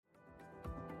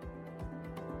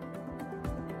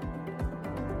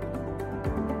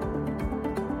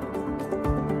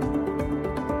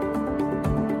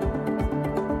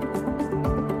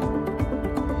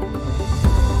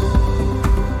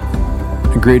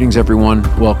Greetings, everyone.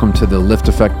 Welcome to the Lift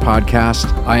Effect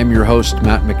podcast. I am your host,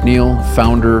 Matt McNeil,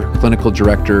 founder, clinical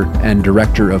director, and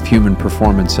director of human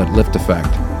performance at Lift Effect,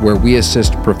 where we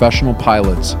assist professional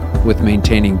pilots with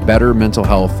maintaining better mental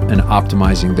health and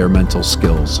optimizing their mental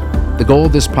skills. The goal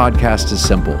of this podcast is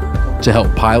simple: to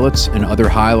help pilots and other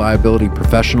high liability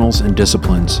professionals and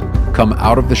disciplines come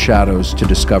out of the shadows to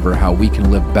discover how we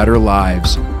can live better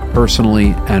lives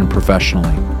personally and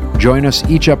professionally. Join us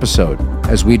each episode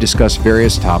as we discuss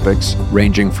various topics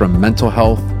ranging from mental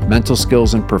health, mental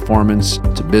skills and performance,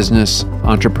 to business,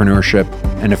 entrepreneurship,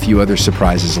 and a few other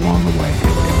surprises along the way.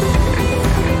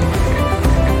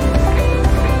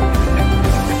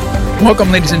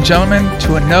 Welcome, ladies and gentlemen,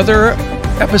 to another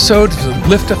episode of the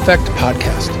Lift Effect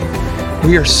podcast.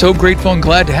 We are so grateful and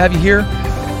glad to have you here.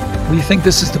 We think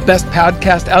this is the best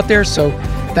podcast out there, so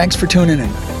thanks for tuning in.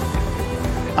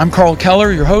 I'm Carl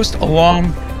Keller, your host,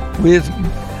 along with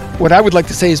what I would like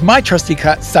to say is my trusty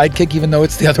sidekick, even though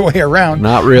it's the other way around.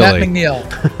 Not really. Matt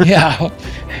McNeil. Yeah.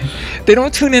 They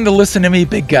don't tune in to listen to me,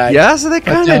 big guy. Yes, they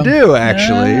kind of do,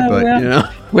 actually. But you know.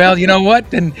 Well, you know what?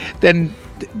 Then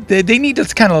they need to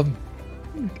kind of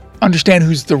understand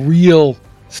who's the real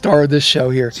star of this show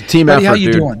here. It's a team Buddy, effort, how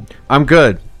you dude. doing? I'm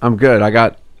good. I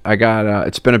got.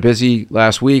 It's been a busy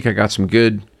last week. I got some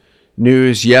good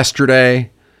news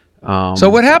yesterday. So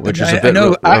what happened? Which is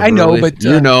I know, but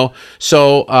you know.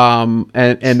 So,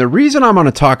 and the reason I'm going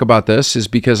to talk about this is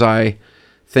because I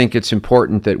think it's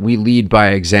important that we lead by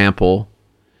example.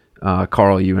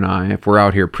 Carl, you and I, if we're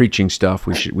out here preaching stuff,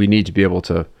 we need to be able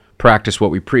to practice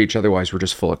what we preach. Otherwise, we're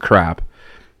just full of crap.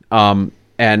 And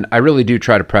I really do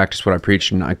try to practice what I preach,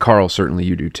 and Carl, certainly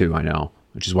you do too. I know,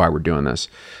 which is why we're doing this.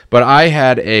 But I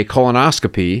had a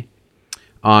colonoscopy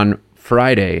on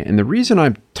Friday, and the reason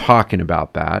I'm talking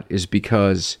about that is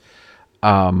because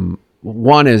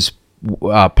one is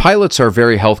pilots are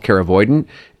very healthcare avoidant,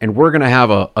 and we're going to have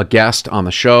a guest on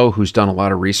the show who's done a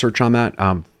lot of research on that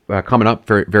coming up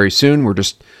very, very soon. We're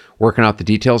just working out the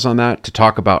details on that to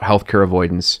talk about healthcare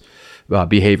avoidance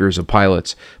behaviors of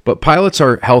pilots. But pilots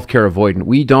are healthcare avoidant.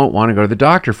 We don't want to go to the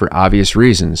doctor for obvious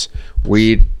reasons.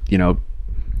 We,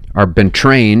 are been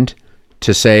trained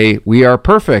to say we are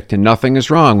perfect and nothing is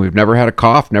wrong. We've never had a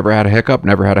cough, never had a hiccup,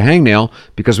 never had a hangnail,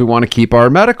 because we want to keep our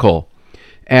medical.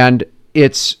 And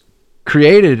it's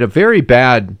created a very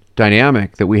bad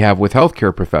dynamic that we have with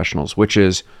healthcare professionals, which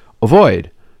is avoid.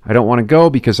 I don't want to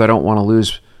go because I don't want to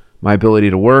lose my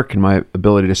ability to work and my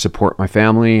ability to support my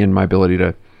family and my ability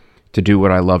to do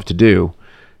what I love to do.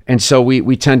 And so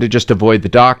we tend to just avoid the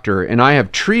doctor. And I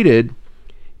have treated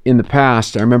in the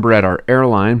past, I remember at our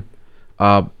airline,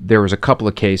 there was a couple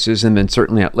of cases, and then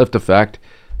certainly at Lift Effect,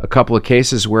 a couple of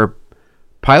cases where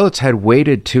pilots had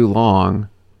waited too long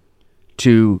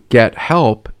to get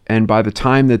help, and by the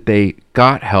time that they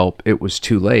got help, it was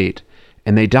too late,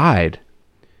 and they died.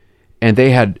 And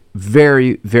they had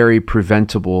very, very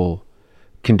preventable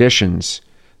conditions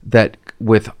that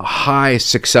with a high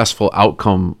successful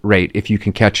outcome rate, if you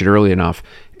can catch it early enough.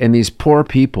 And these poor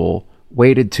people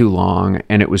waited too long,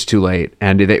 and it was too late,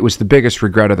 and it was the biggest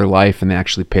regret of their life, and they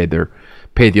actually paid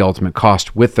the ultimate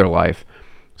cost with their life.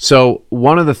 So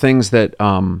one of the things that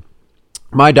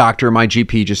my doctor, my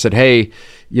GP, just said, hey,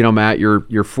 Matt,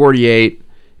 you're 48.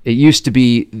 It used to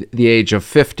be the age of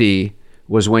 50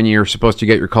 was when you're supposed to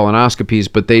get your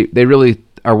colonoscopies, but they really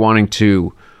are wanting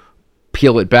to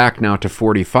peel it back now to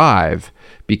 45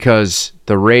 because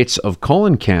the rates of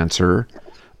colon cancer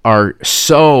are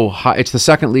so high. It's the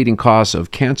second leading cause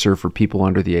of cancer for people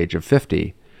under the age of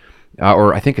 50,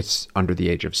 or I think it's under the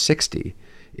age of 60,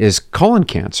 is colon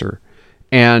cancer.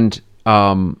 And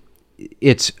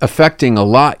it's affecting a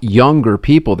lot younger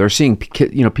people. They're seeing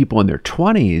people in their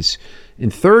 20s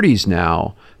and 30s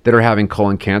now that are having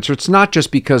colon cancer. It's not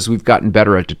just because we've gotten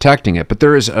better at detecting it, but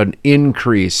there is an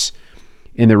increase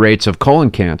in the rates of colon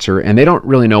cancer, and they don't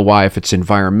really know why, if it's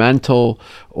environmental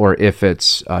or if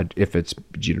it's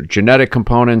genetic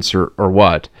components or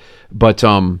what. But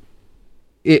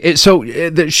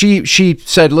she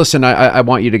said, listen, I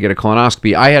want you to get a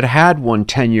colonoscopy. I had one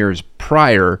 10 years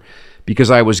prior because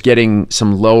I was getting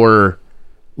some lower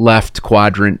left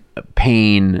quadrant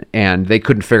pain, and they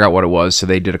couldn't figure out what it was, so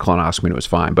they did a colonoscopy and it was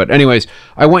fine. But anyways,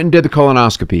 I went and did the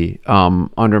colonoscopy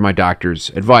under my doctor's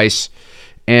advice.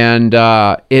 And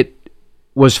it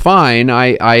was fine.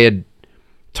 I had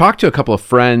talked to a couple of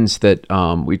friends that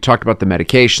we talked about the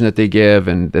medication that they give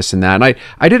and this and that.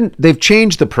 And they've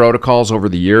changed the protocols over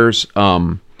the years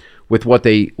with what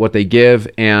they give.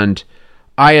 And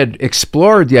I had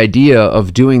explored the idea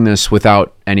of doing this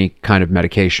without any kind of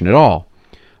medication at all.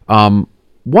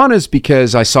 One is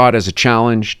because I saw it as a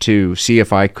challenge to see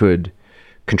if I could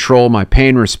control my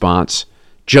pain response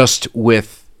just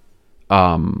with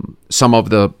some of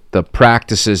the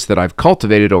practices that I've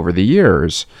cultivated over the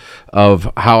years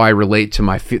of how I relate to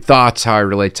my thoughts, how I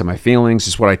relate to my feelings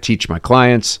is what I teach my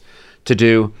clients to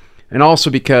do. And also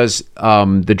because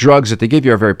the drugs that they give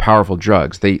you are very powerful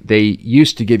drugs. They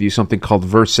used to give you something called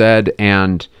Versed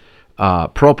and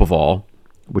Propofol,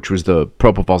 which was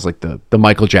Propofol's like the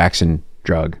Michael Jackson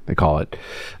drug, they call it,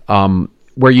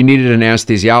 where you needed an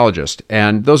anesthesiologist.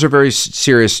 And those are very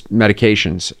serious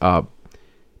medications.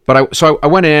 So I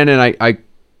went in and I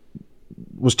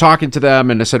was talking to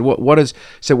them and I said, I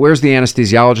said, where's the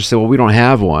anesthesiologist? I said, well, we don't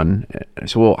have one. I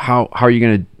said, well, how are you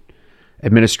going to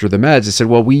administer the meds? I said,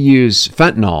 well, we use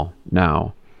fentanyl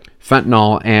now.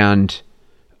 Fentanyl and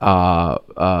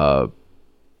the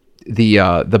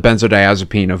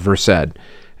benzodiazepine of Versed.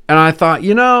 And I thought,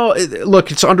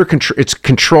 look, it's under control. It's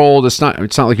controlled. It's not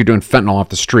like you're doing fentanyl off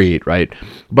the street, right?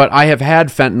 But I have had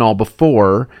fentanyl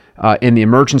before in the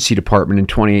emergency department in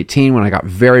 2018 when I got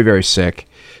very, very sick.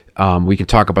 We can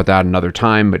talk about that another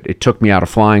time, but it took me out of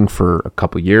flying for a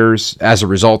couple years as a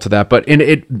result of that. But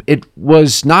it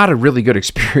was not a really good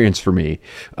experience for me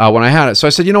when I had it. So I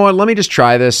said, you know what? Let me just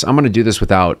try this. I'm going to do this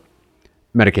without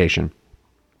medication.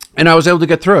 And I was able to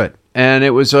get through it. And it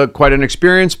was quite an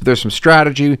experience, but there's some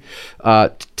strategy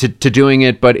to doing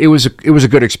it. But it was a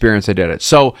good experience. I did it.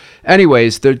 So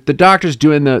anyways, the doctor's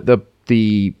doing the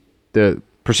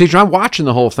procedure. I'm watching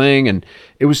the whole thing, and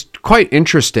it was quite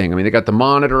interesting. I mean, they got the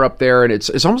monitor up there, and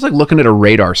it's almost like looking at a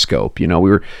radar scope. We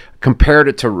were compared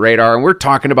it to radar, and we're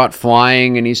talking about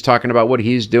flying, and he's talking about what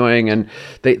he's doing, and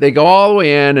they go all the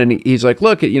way in, and he's like,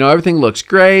 look, everything looks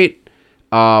great.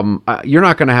 You're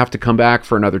not going to have to come back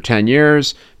for another 10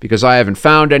 years because I haven't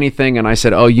found anything. And I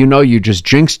said, oh, you just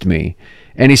jinxed me.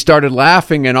 And he started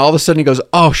laughing, and all of a sudden he goes,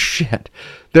 oh shit,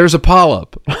 there's a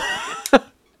polyp.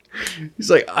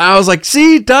 I was like,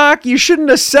 see, doc, you shouldn't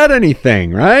have said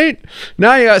anything, right?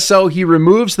 So he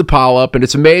removes the polyp, and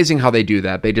it's amazing how they do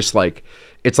that. They just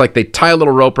it's like they tie a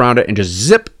little rope around it and just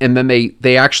zip. And then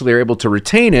they actually are able to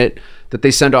retain it, that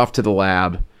they send off to the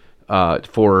lab,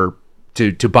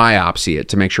 to biopsy it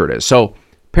to make sure it is. So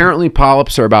apparently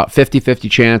polyps are about 50-50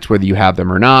 chance whether you have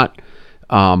them or not.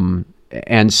 But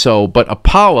a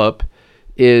polyp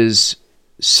is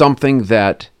something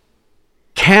that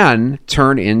can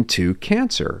turn into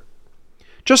cancer.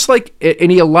 Just like,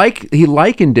 and he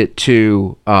likened it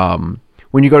to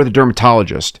when you go to the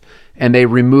dermatologist and they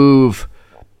remove,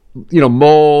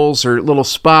 moles or little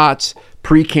spots,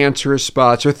 precancerous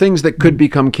spots or things that could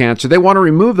become cancer. They want to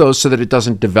remove those so that it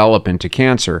doesn't develop into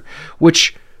cancer,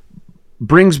 which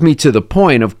brings me to the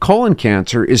point of colon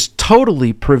cancer is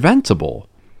totally preventable.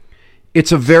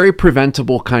 It's a very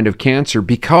preventable kind of cancer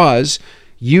because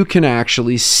you can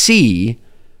actually see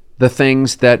the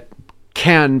things that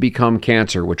can become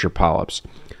cancer, which are polyps.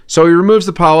 So he removes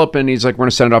the polyp and he's like, we're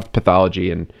going to send it off to pathology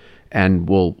and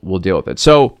we'll deal with it.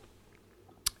 So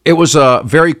it was a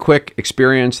very quick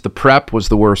experience. The prep was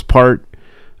the worst part.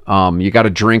 You got to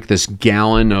drink this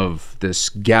gallon of this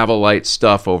Gavolite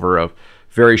stuff over a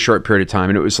very short period of time.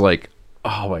 And it was like,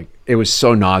 it was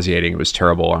so nauseating. It was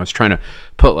terrible. I was trying to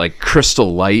put like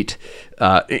Crystal Light,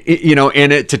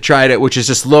 in it to try to, which is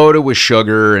just loaded with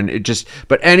sugar and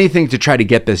but anything to try to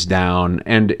get this down.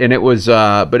 And it was,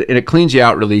 but it cleans you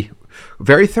out really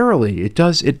very thoroughly. It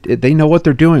does. They know what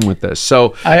they're doing with this.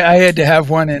 So I had to have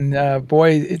one, and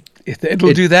boy,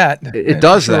 it'll do that. It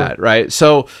does sure. That, right?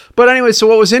 So, but anyway, so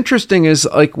what was interesting is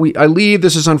I leave.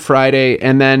 This is on Friday,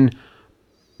 and then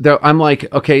I'm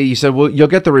like, okay. You said, well, you'll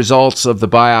get the results of the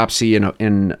biopsy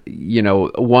in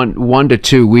 1 to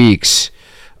 2 weeks.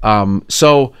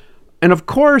 So, and of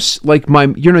course, like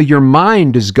your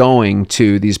mind is going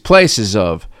to these places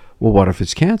of, well, what if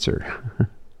it's cancer?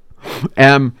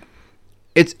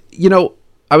 It's,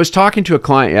 I was talking to a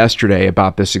client yesterday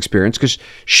about this experience because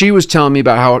she was telling me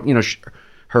about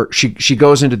how, she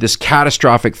goes into this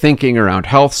catastrophic thinking around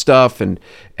health stuff and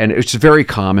it's very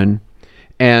common.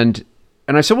 And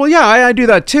I said, well, yeah, I do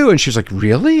that too. And she was like,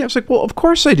 really? I was like, well, of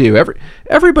course I do.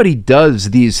 Everybody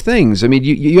does these things. I mean,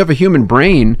 you have a human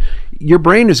brain. Your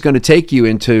brain is going to take you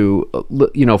into,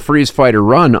 freeze, fight, or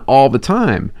run all the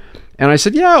time. And I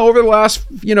said, yeah, over the last,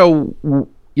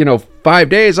 5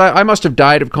 days, I must have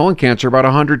died of colon cancer about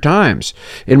 100 times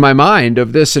in my mind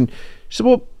of this. And she said,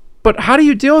 well, but how do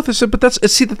you deal with this? But the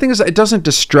thing is, it doesn't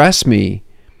distress me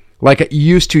like it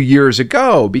used to years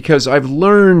ago because I've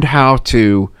learned how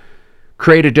to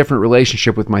create a different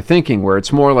relationship with my thinking where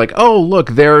it's more like, oh,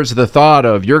 look, there's the thought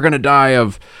of you're going to die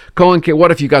of colon cancer. What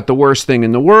if you got the worst thing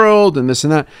in the world and this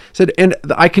and that? And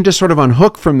I can just sort of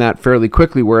unhook from that fairly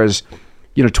quickly. Whereas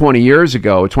 20 years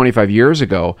ago, 25 years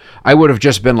ago, I would have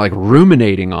just been like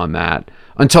ruminating on that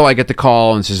until I get the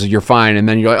call and says, you're fine. And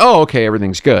then you're like, oh, okay,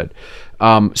 everything's good.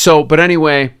 But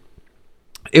anyway,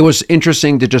 it was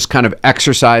interesting to just kind of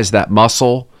exercise that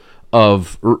muscle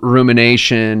of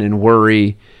rumination and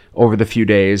worry over the few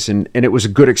days. And it was a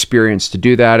good experience to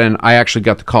do that. And I actually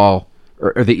got the call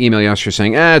or the email yesterday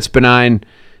saying, it's benign.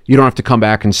 You don't have to come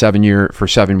back in 7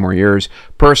 more years.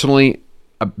 Personally,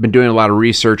 I've been doing a lot of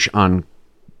research on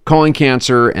colon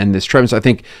cancer and this trend. I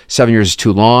think 7 years is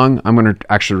too long. I'm going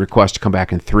to actually request to come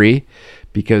back in 3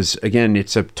 because, again,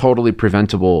 it's a totally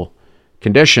preventable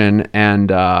condition. And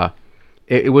the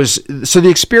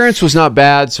experience was not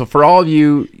bad. So for all of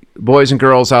you boys and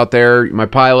girls out there, my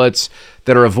pilots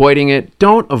that are avoiding it,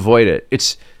 don't avoid it.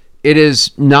 It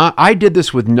is not, I did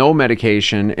this with no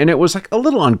medication and it was like a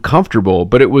little uncomfortable,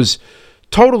 but it was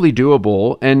totally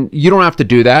doable. And you don't have to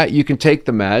do that. You can take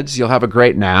the meds. You'll have a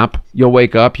great nap. You'll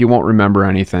wake up. You won't remember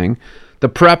anything. The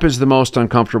prep is the most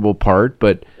uncomfortable part,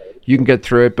 but you can get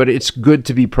through it. But it's good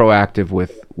to be proactive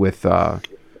with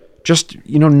just,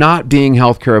 not being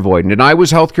healthcare avoidant. And I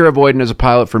was healthcare avoidant as a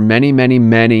pilot for many, many,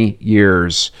 many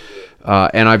years.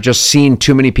 And I've just seen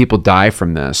too many people die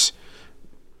from this.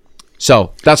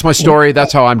 So that's my story.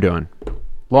 That's how I'm doing.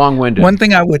 Long-winded. One thing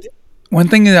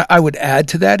that I would add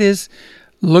to that is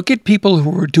look at people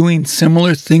who are doing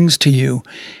similar things to you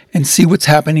and see what's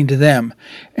happening to them.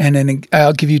 And then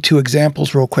I'll give you 2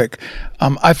 examples real quick.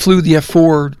 I flew the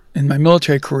F4 in my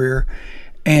military career,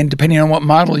 and depending on what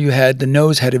model you had, the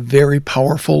nose had a very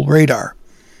powerful radar.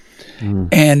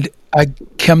 And I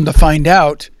came to find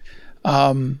out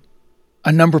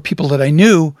a number of people that I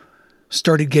knew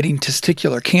started getting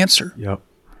testicular cancer. Yep.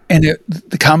 And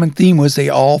the common theme was they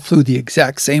all flew the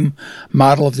exact same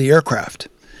model of the aircraft.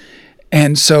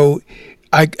 And so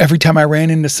every time I ran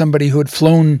into somebody who had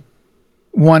flown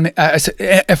one, I said,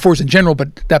 F4s in general,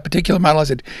 but that particular model, I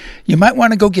said, you might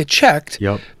want to go get checked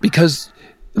because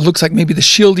it looks like maybe the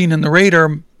shielding in the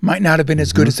radar might not have been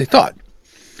as good as they thought.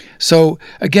 So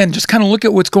again, just kind of look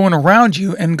at what's going around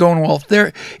you and going, well,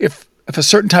 if a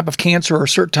certain type of cancer or a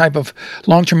certain type of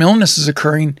long-term illness is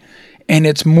occurring and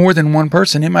it's more than one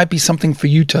person, it might be something for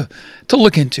you to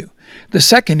look into. The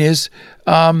second is,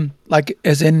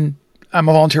 as in I'm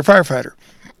a volunteer firefighter,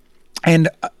 and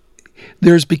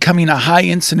there's becoming a high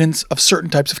incidence of certain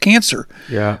types of cancer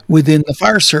within the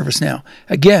fire service now.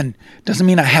 Again, doesn't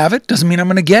mean I have it, doesn't mean I'm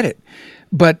going to get it,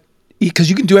 but because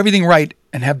you can do everything right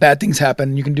and have bad things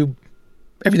happen, you can do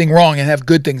everything wrong and have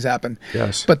good things happen.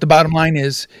 Yes. But the bottom line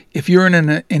is, if you're in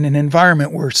an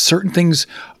environment where certain things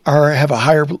have a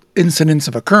higher incidence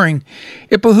of occurring,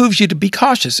 it behooves you to be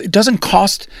cautious. It doesn't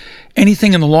cost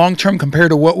anything in the long term compared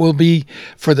to what will be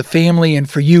for the family and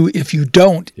for you if you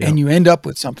don't and you end up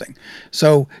with something.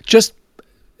 So just,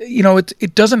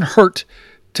 it doesn't hurt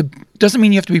doesn't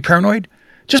mean you have to be paranoid.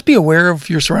 Just be aware of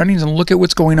your surroundings and look at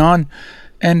what's going on.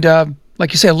 And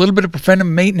like you say, a little bit of preventive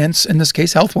maintenance, in this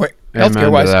case,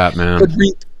 healthcare-wise, could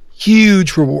reap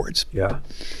huge rewards. Yeah.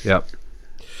 Yep.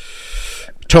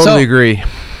 Totally agree.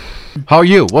 How are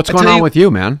you? What's going on with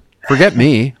you, man? Forget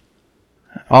me.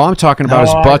 All I'm talking about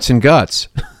is butts and guts.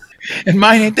 And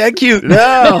mine ain't that cute.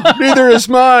 No, neither is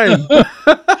mine.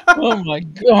 Oh my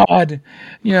God.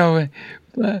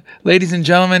 Ladies and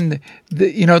gentlemen,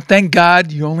 thank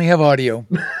God you only have audio.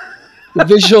 The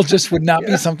visual just would not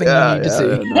be something you need to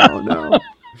see. No.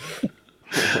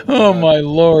 Oh my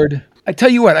Lord! I tell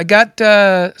you what, I got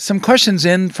some questions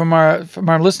in from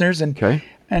our listeners, and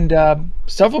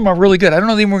some of them are really good. I don't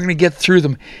know if we're going to get through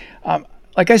them.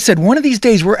 Like I said, one of these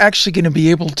days we're actually going to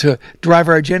be able to drive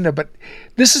our agenda. But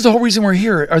this is the whole reason we're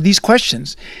here: are these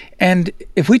questions. And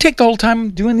if we take the whole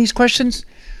time doing these questions,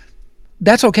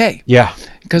 that's okay. Yeah,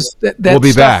 because that we'll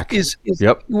be back.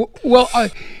 Yep. Well,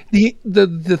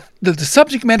 the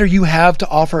subject matter you have to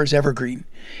offer is evergreen.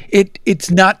 It's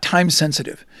not time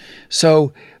sensitive.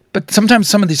 So, but sometimes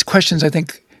some of these questions I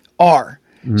think are.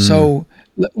 So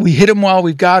we hit them while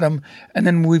we've got them, and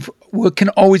then we can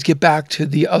always get back to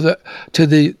the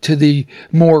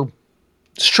more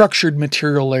structured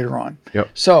material later on. Yep.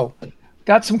 So,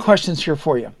 got some questions here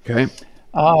for you. Okay.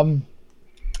 The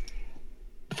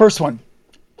first one.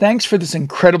 Thanks for this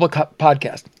incredible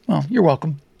podcast. Well, you're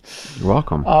welcome. You're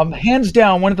welcome. Hands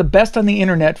down, one of the best on the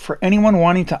internet for anyone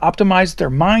wanting to optimize their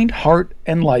mind, heart,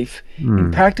 and life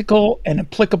in practical and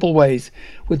applicable ways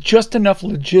with just enough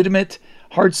legitimate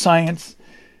hard science.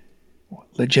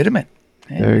 Legitimate.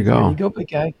 There you go. There you go, big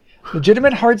guy.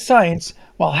 Legitimate hard science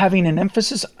while having an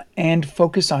emphasis and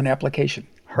focus on application.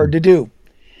 Hard to do.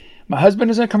 My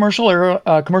husband is a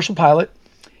commercial pilot.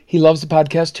 He loves the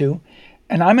podcast too.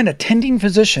 and I'm an attending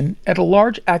physician at a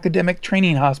large academic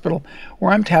training hospital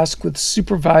where I'm tasked with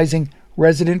supervising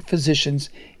resident physicians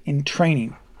in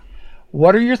training.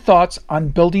 What are your thoughts on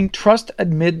building trust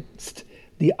amidst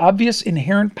the obvious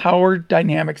inherent power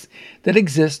dynamics that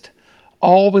exist,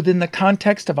 all within the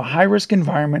context of a high-risk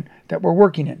environment that we're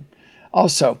working in?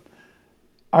 Also,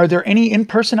 are there any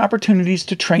in-person opportunities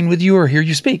to train with you or hear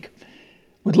you speak?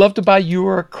 Would love to buy you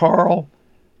or Carl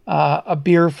a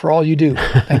beer for all you do.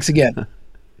 Thanks again.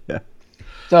 Yeah.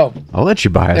 So I'll let you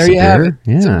buy us there a you beer. have it.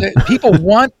 Yeah. So people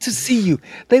want to see you.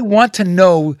 They want to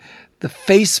know the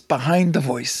face behind the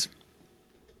voice.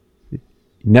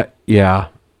 No, yeah.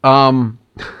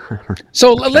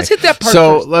 So let's hit that part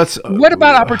So first. let's. What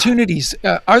about opportunities?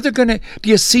 Are there going to? Do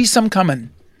you see some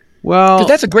coming? Well, Because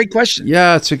that's a great question.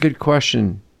 yeah, it's a good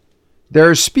question.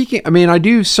 There's speaking. I mean, I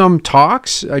do some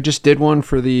talks. I just did one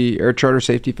for the Air Charter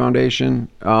Safety Foundation.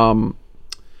 I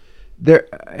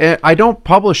don't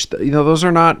publish. Those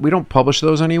are not. We don't publish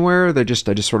those anywhere. I just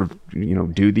sort of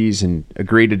do these and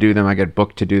agree to do them. I get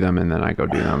booked to do them, and then I go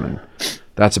do them, and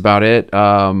that's about it.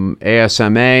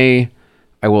 ASMA,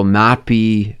 I will not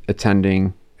be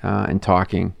attending and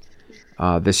talking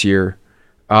this year,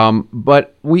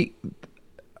 but we.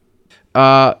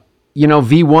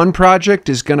 V1 Project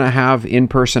is going to have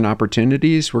in-person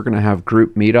opportunities. We're going to have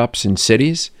group meetups in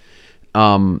cities.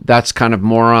 That's kind of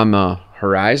more on the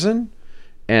horizon,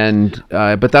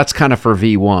 but that's kind of for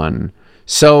V1.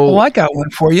 So, I got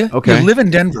one for you. Okay. You live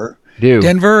in Denver.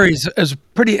 Denver is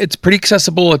pretty. It's pretty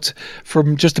accessible. It's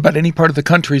from just about any part of the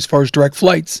country as far as direct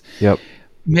flights. Yep.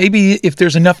 Maybe if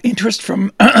there's enough interest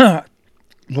from the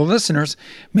listeners,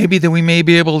 maybe that we may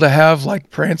be able to have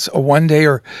perhaps a 1-day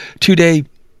or 2-day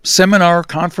seminar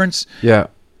conference. Yeah.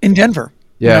 In Denver.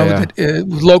 Yeah.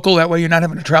 Local. That way you're not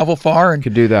having to travel far. And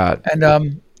could do that.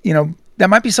 And that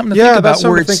might be something to think about. That's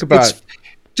something to think about. It's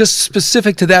just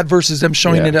specific to that versus them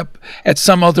showing it up at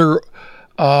some other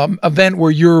event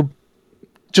where you're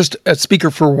just a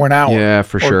speaker for 1 hour. Yeah,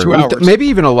 for sure. 2 hours. Maybe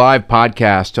even a live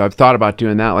podcast. I've thought about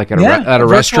doing that, like at a a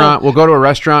restaurant. We'll go to a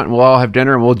restaurant and we'll all have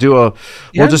dinner and we'll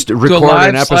we'll just record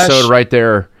an episode right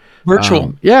there.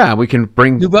 Virtual. We can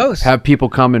Do both. have people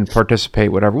come and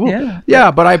participate, whatever.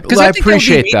 But I I think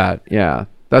appreciate that. Yeah,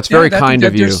 that's very kind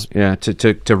of you. Yeah,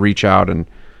 to reach out and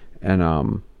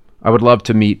I would love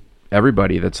to meet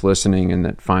everybody that's listening and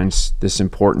that finds this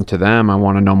important to them. I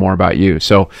want to know more about you.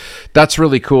 So that's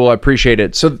really cool. I appreciate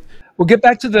it. So we'll get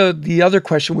back to the other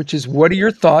question, which is, what are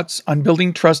your thoughts on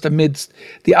building trust amidst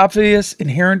the obvious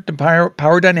inherent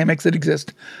power dynamics that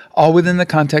exist, all within the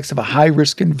context of a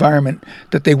high-risk environment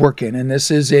that they work in? And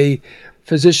this is a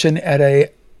physician at a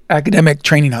academic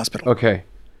training hospital. Okay.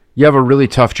 You have a really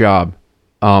tough job.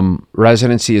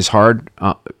 Residency is hard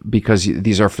because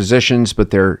these are physicians,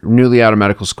 but they're newly out of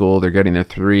medical school. They're getting their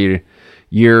 3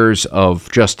 years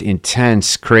of just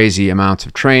intense, crazy amounts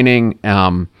of training.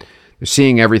 They're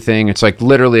seeing everything. It's like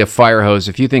literally a fire hose.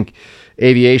 If you think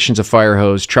aviation's a fire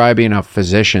hose, try being a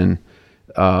physician.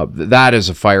 That is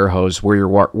a fire hose where you're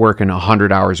working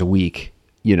 100 hours a week,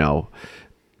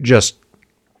 just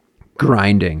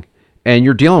grinding. And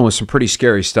you're dealing with some pretty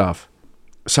scary stuff.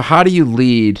 So how do you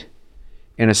lead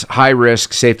in a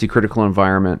high-risk, safety-critical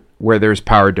environment where there's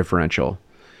power differential?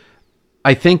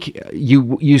 I think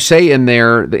you say in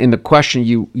there, in the question,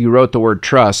 you wrote the word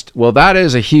trust. Well, that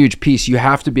is a huge piece. You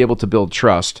have to be able to build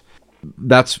trust.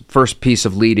 That's first piece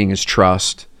of leading is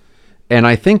trust. And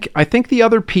I think the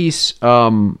other piece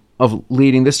of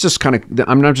leading, this just kind of,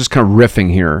 I'm not just kind of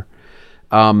riffing here,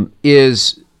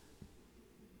 is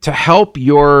to help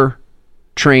your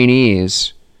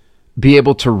trainees be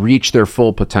able to reach their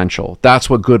full potential. That's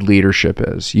what good leadership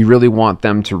is. You really want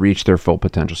them to reach their full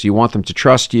potential. So you want them to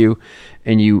trust you,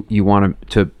 and you want them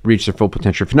to reach their full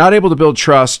potential. If you're not able to build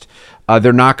trust,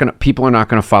 people are not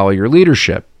going to follow your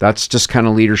leadership. That's just kind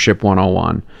of leadership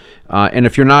 101. And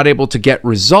if you're not able to get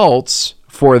results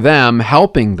for them,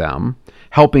 helping them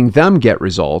get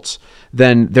results,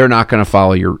 then they're not going to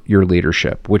follow your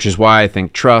leadership, which is why I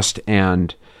think trust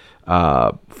and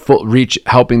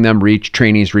helping them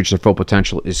trainees reach their full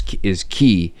potential is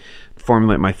key.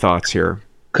 Formulate my thoughts here.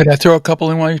 Could I throw a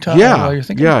couple in while you're talking? While you're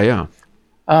thinking? Yeah.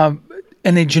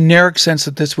 In a generic sense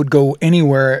that this would go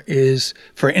anywhere is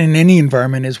in any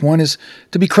environment is one is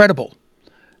to be credible.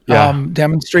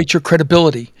 Demonstrate your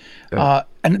credibility. And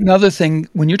another thing,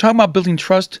 when you're talking about building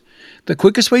trust, the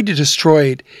quickest way to destroy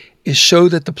it is show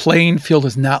that the playing field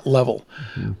is not level,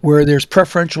 where there's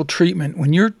preferential treatment.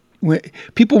 When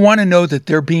people want to know that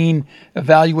they're being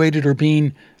evaluated or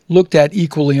being looked at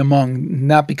equally among,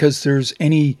 not because there's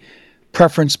any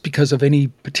preference because of any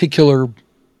particular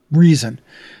reason.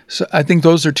 So I think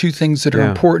those are two things that are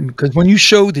important, because when you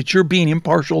show that you're being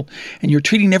impartial and you're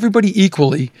treating everybody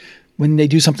equally, when they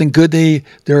do something good,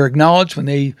 they're acknowledged. When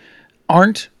they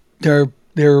aren't, the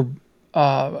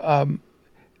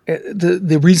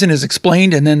reason is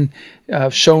explained and then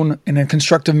shown in a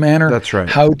constructive manner. That's right.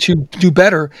 How to do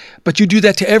better, but you do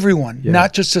that to everyone,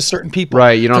 not just to certain people.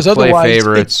 Right. You don't play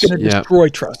favorites. It's going to destroy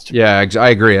trust. Yeah, I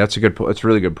agree. That's a good point. That's a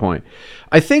really good point.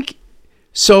 I think.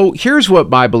 So here's what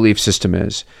my belief system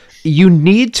is. You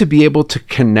need to be able to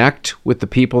connect with the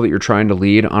people that you're trying to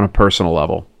lead on a personal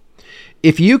level.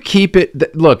 If you keep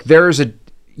it, look,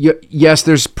 yes,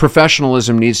 there's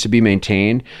professionalism needs to be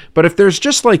maintained, but if there's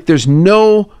just there's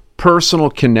no personal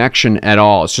connection at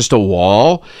all, it's just a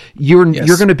wall, you're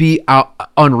going to be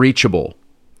unreachable,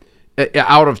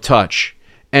 out of touch.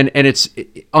 And it's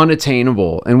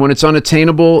unattainable. And when it's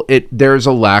unattainable, there's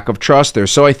a lack of trust there.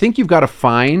 So I think you've got to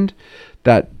find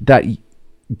that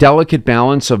delicate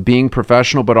balance of being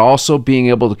professional, but also being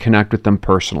able to connect with them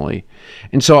personally.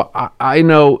 And so I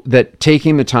know that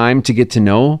taking the time to get to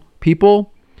know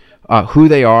people, who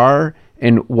they are,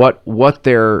 and what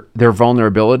their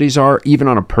vulnerabilities are, even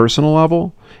on a personal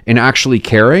level, and actually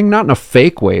caring, not in a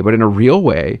fake way, but in a real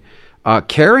way,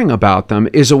 caring about them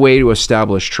is a way to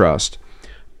establish trust.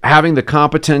 Having the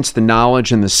competence, the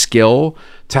knowledge, and the skill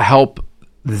to help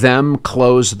them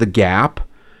close the gap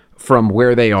from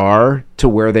where they are to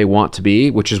where they want to be,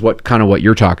 which is what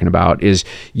you're talking about, is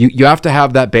you have to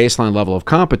have that baseline level of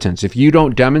competence. If you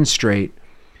don't demonstrate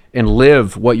and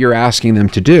live what you're asking them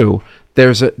to do,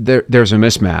 there's a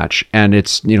mismatch, and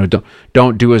it's,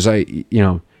 don't do as I,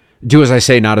 do as I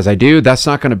say, not as I do. That's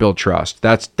not going to build trust.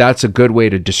 That's a good way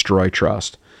to destroy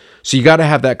trust. So you got to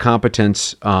have that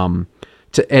competence to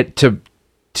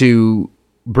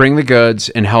bring the goods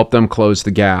and help them close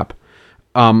the gap.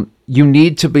 You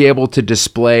need to be able to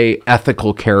display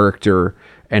ethical character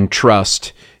and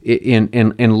trust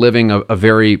in living a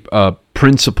very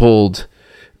principled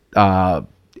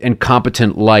and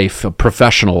competent life, a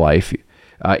professional life,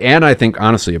 and I think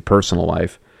honestly a personal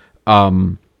life,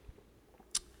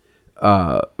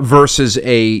 versus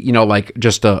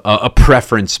just a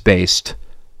preference based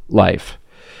life.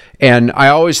 And I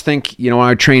always think, when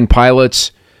I train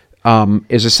pilots,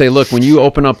 is to say, look, when you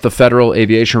open up the federal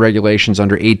aviation regulations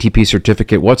under ATP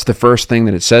certificate, what's the first thing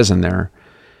that it says in there?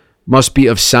 Must be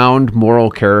of sound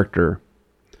moral character.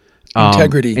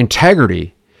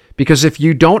 Integrity. Because if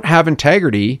you don't have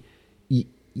integrity,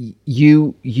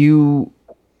 you're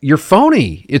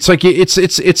phony. It's like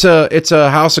it's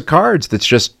a house of cards that's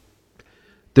just,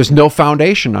 there's no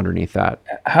foundation underneath that.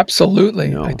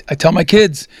 Absolutely. I tell my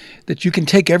kids that you can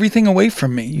take everything away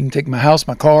from me. You can take my house,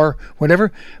 my car,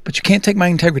 whatever, but you can't take my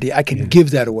integrity. I can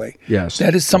give that away. Yes.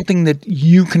 That is something that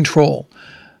you control.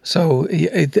 So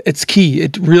it's key.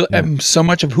 So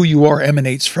much of who you are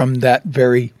emanates from that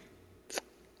very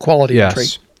quality and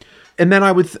trait. And then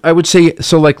I would say,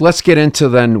 so let's get into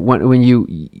then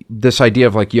when this idea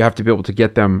of you have to be able to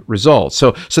get them results.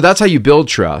 So that's how you build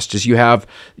trust, is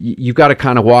you've got to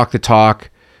kind of walk the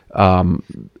talk,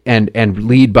 and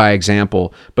lead by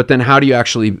example. But then how do you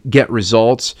actually get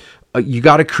results? You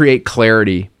got to create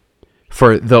clarity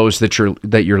for those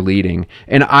that you're leading.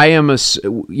 And I am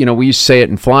we used to say it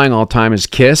in flying all the time, is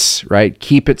KISS, right?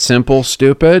 Keep it simple,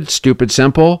 stupid,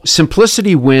 simple.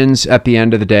 Simplicity wins at the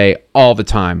end of the day all the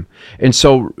time. And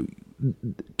so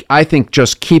I think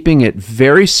just keeping it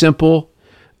very simple,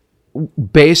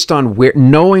 based on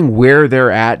knowing where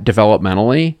they're at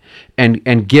developmentally,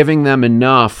 and giving them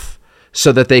enough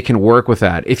so that they can work with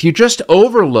that. If you just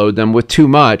overload them with too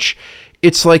much,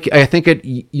 it's I think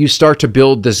you start to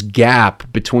build this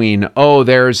gap between,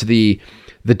 there's the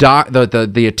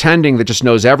attending that just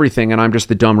knows everything, and I'm just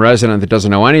the dumb resident that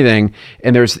doesn't know anything,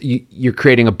 and you're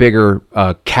creating a bigger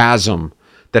chasm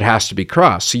that has to be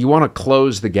crossed. So you want to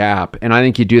close the gap, and I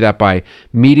think you do that by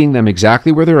meeting them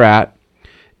exactly where they're at,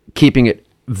 keeping it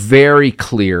very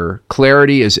clear.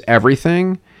 Clarity is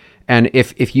everything, and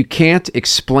if you can't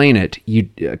explain it,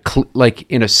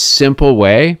 in a simple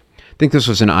way. I think this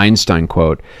was an Einstein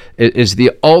quote, is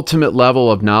the ultimate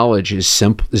level of knowledge is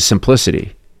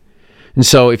simplicity. And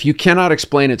so if you cannot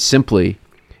explain it simply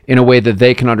in a way that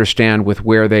they can understand with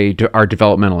where they are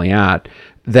developmentally at,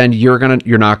 then you're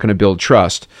not going to build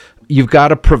trust. You've got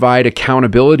to provide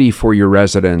accountability for your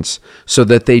residents so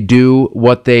that they do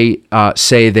what they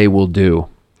say they will do,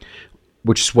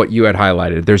 which is what you had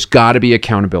highlighted. There's got to be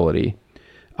accountability.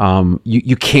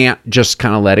 You can't just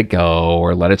kind of let it go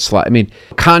or let it slide. I mean,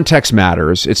 context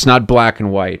matters. It's not black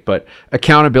and white, but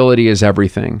accountability is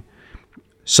everything.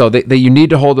 So you need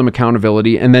to hold them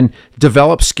accountability, and then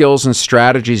develop skills and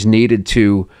strategies needed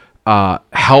to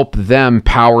help them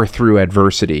power through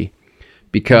adversity.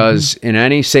 Because in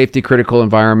any safety critical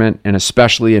environment, and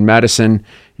especially in medicine,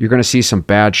 you're going to see some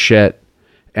bad shit,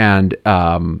 and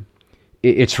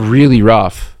it's really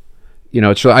rough.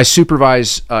 I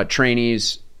supervise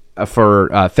trainees for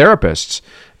therapists,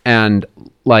 and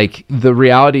like the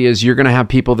reality is, you're going to have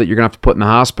people that you're going to have to put in the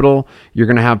hospital. You're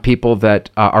going to have people that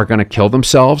are going to kill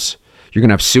themselves. You're going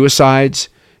to have suicides.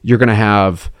 You're going to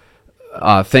have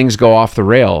things go off the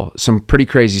rail. Some pretty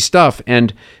crazy stuff,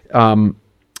 and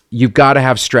you've got to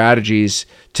have strategies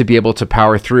to be able to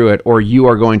power through it, or you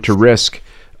are going to risk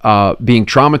being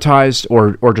traumatized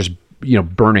or just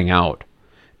burning out.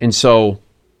 And so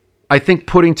I think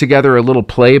putting together a little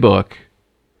playbook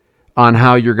on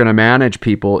how you're going to manage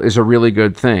people is a really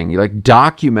good thing. You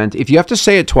document. If you have to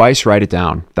say it twice, write it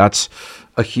down. That's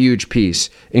a huge piece.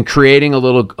 In creating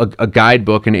a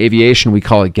guidebook in aviation, we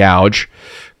call it gouge.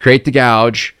 Create the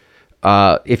gouge.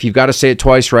 If you've got to say it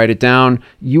twice, write it down.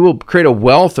 You will create a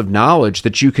wealth of knowledge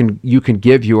that you can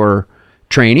give your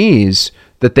trainees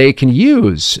that they can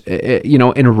use,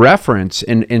 in reference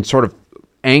and sort of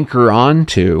anchor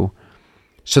onto,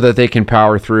 so that they can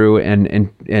power through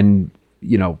and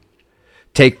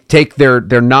take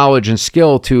their knowledge and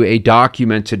skill to a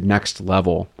documented next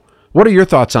level. What are your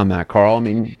thoughts on that, Carl? I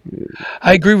mean,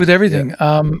 I agree with everything.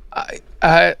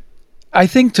 Yeah. I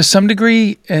think to some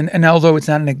degree, and although it's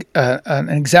not an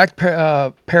exact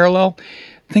parallel,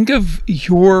 think of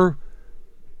your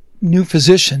new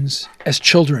physicians as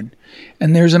children.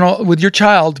 And there's with your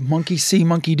child, monkey see,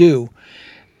 monkey do.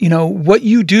 What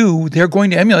you do, they're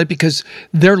going to emulate because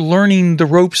they're learning the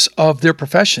ropes of their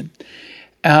profession.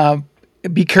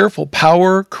 Be careful.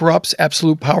 Power corrupts.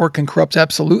 Absolute power can corrupt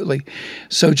absolutely.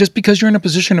 So just because you're in a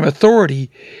position of authority,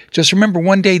 just remember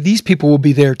one day these people will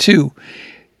be there too.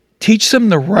 Teach them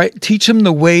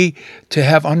the way to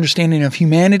have understanding of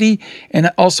humanity, and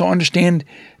also understand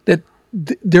that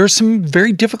there are some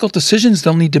very difficult decisions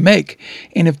they'll need to make.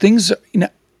 And if things,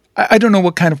 I don't know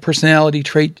what kind of personality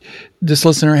trait this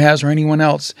listener has or anyone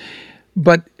else,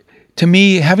 but to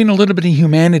me, having a little bit of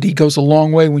humanity goes a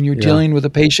long way when you're dealing with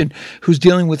a patient who's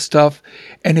dealing with stuff.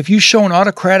 And if you show an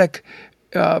autocratic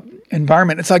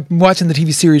environment, it's like watching the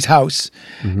TV series House.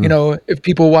 Mm-hmm. If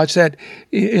people watch that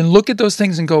and look at those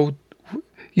things and go,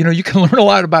 you can learn a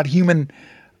lot about human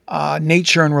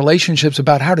nature and relationships,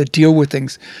 about how to deal with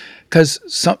things, because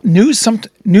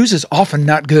news is often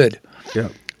not good. Yeah.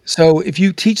 So if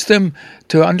you teach them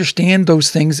to understand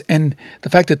those things, and the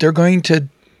fact that they're going to,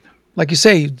 like you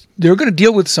say, they're going to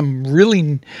deal with some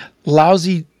really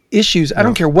lousy issues. I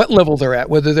don't care what level they're at,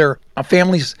 whether they're a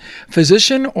family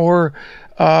physician or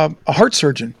a heart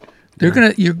surgeon.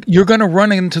 You're gonna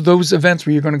run into those events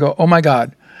where you're gonna go, oh my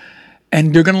God,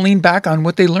 and they're gonna lean back on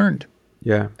what they learned,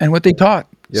 and what they taught.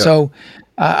 Yeah. So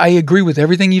I agree with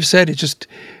everything you've said. It's just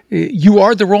you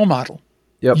are the role model.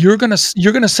 Yep. You're gonna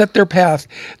set their path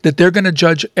that they're gonna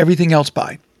judge everything else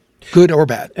by, good or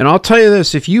bad. And I'll tell you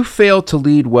this: if you fail to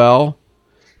lead well,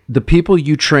 the people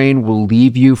you train will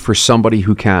leave you for somebody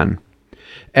who can.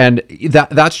 And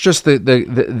that's just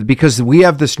the because we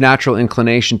have this natural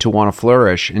inclination to want to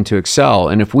flourish and to excel.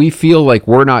 And if we feel like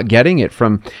we're not getting it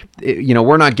from,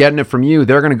 we're not getting it from you,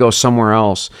 they're going to go somewhere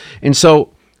else. And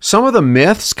so some of the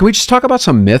myths, can we just talk about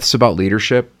some myths about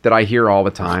leadership that I hear all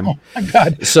the time? Oh my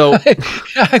God. So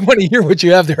I want to hear what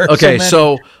you have there. Okay.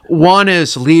 So one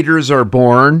is leaders are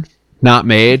born, not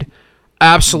made.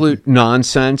 Absolute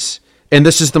nonsense. And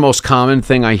this is the most common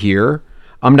thing I hear.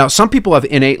 Now, some people have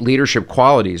innate leadership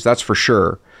qualities, that's for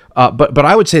sure. But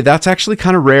I would say that's actually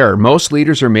kind of rare. Most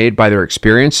leaders are made by their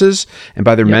experiences and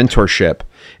by their mentorship.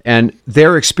 And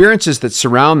their experiences that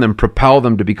surround them propel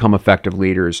them to become effective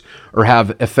leaders or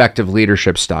have effective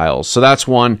leadership styles. So that's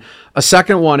one. A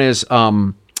second one is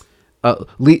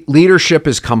leadership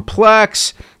is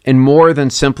complex and more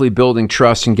than simply building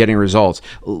trust and getting results.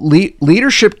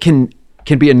 Leadership can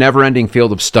be a never-ending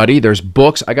field of study. There's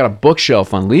books. I got a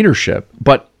bookshelf on leadership,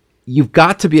 but you've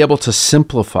got to be able to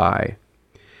simplify.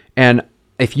 And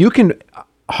if you can,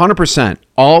 100%,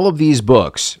 all of these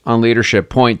books on leadership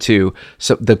point to,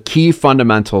 so the key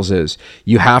fundamentals is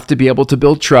you have to be able to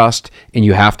build trust and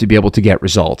you have to be able to get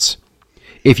results.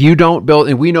 If you don't build,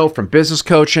 and we know from business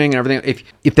coaching and everything,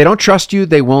 if they don't trust you,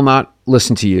 they will not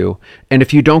listen to you. And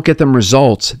if you don't get them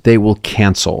results, they will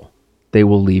cancel. They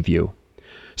will leave you.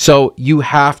 So you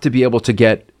have to be able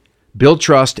to build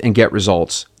trust and get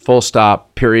results. Full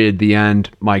stop, period, the end,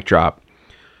 mic drop.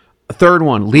 A third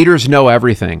one, leaders know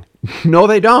everything. No,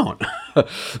 they don't.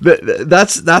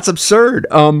 That's absurd.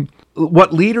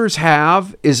 What leaders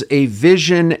have is a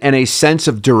vision and a sense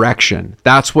of direction.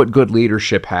 That's what good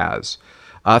leadership has.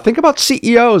 Think about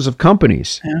CEOs of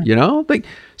companies. Yeah.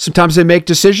 Sometimes they make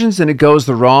decisions and it goes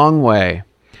the wrong way.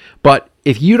 But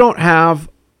if you don't have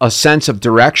a sense of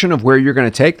direction of where you're going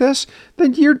to take this,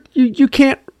 then you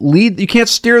can't lead. You can't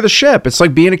steer the ship. It's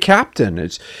like being a captain.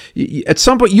 At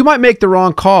some point you might make the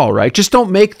wrong call, right? Just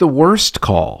don't make the worst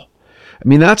call. I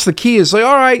mean, that's the key. Is like,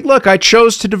 all right, look, I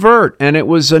chose to divert, and it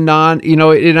was it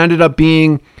ended up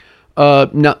being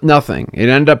nothing. It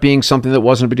ended up being something that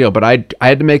wasn't a big deal. But I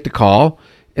had to make the call,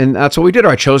 and that's what we did. Or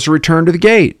I chose to return to the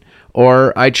gate,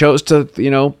 or I chose to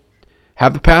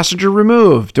have the passenger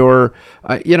removed, or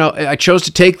I chose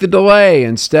to take the delay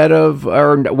instead of,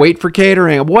 or wait for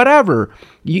catering, whatever.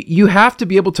 You have to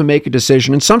be able to make a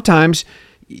decision, and sometimes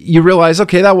you realize,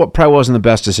 okay, that probably wasn't the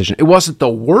best decision. It wasn't the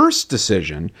worst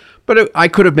decision, but I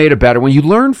could have made a better one. You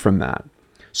learn from that.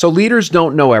 So leaders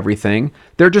don't know everything.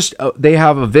 They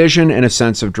have a vision and a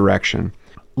sense of direction.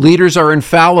 Leaders are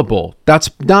infallible. That's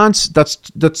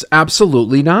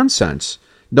absolutely nonsense.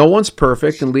 No one's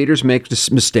perfect, and leaders make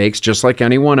mistakes just like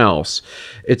anyone else.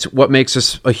 It's what makes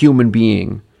us a human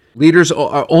being. Leaders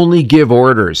only give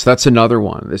orders. That's another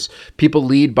one. People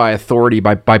lead by authority,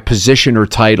 by position or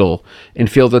title, and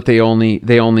feel that they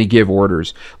only give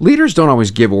orders. Leaders don't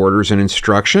always give orders and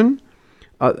instruction.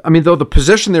 Though the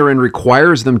position they're in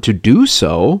requires them to do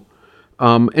so.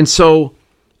 And so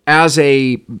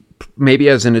maybe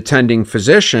as an attending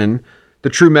physician, the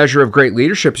true measure of great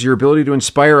leadership is your ability to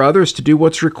inspire others to do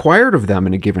what's required of them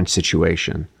in a given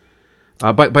situation.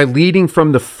 By leading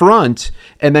from the front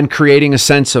and then creating a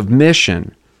sense of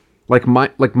mission, like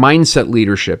mindset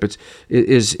leadership.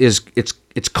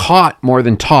 It's caught more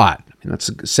than taught. And that's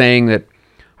a saying that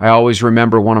I always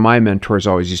remember. One of my mentors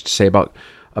always used to say about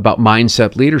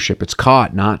mindset leadership. It's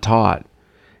caught, not taught.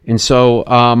 And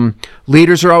so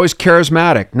leaders are always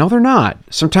charismatic. No, they're not.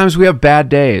 Sometimes we have bad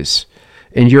days,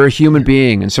 and you're a human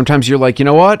being, and sometimes you're like, you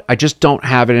know what? I just don't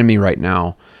have it in me right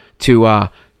now to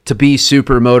be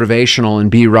super motivational and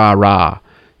be rah-rah,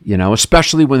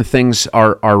 especially when things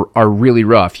are really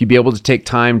rough. You'd be able to take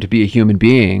time to be a human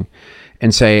being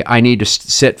and say, I need to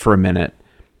sit for a minute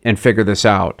and figure this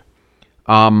out.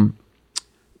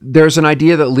 There's an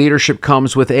idea that leadership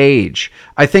comes with age.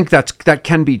 I think that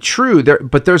can be true,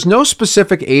 but there's no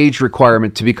specific age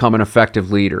requirement to become an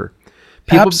effective leader.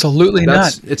 Absolutely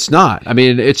not. It's not. I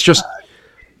mean, it's just...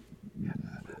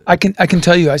 I can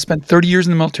tell you, I spent 30 years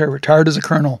in the military, retired as a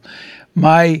colonel.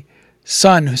 My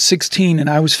son, who's 16 and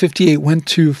I was 58, went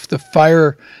to the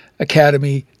fire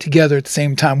academy together at the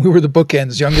same time. We were the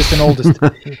bookends, youngest and oldest.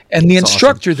 And the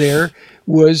instructor there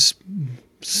was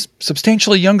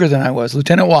substantially younger than I was,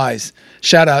 Lieutenant Wise.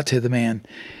 Shout out to the man.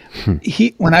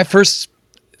 When I first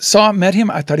met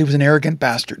him, I thought he was an arrogant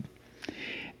bastard.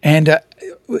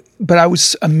 But I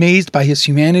was amazed by his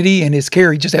humanity and his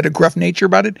care. He just had a gruff nature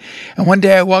about it. And one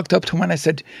day I walked up to him and I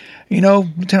said,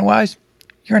 Lieutenant Wise,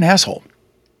 you're an asshole,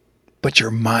 but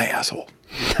you're my asshole.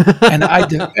 And I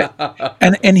did.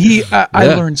 I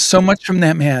learned so much from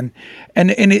that man.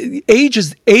 And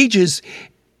ages.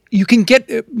 You can get,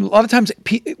 a lot of times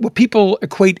what people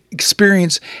equate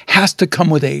experience has to come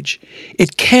with age.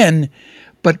 It can,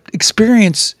 but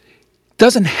experience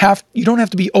you don't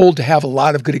have to be old to have a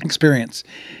lot of good experience.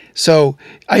 So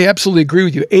I absolutely agree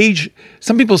with you. Age,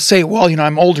 some people say, well,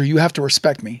 I'm older, you have to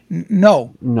respect me.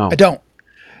 No, I don't.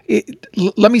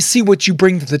 Let me see what you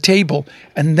bring to the table,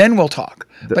 and then we'll talk.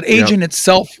 But age in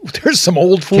itself, there's some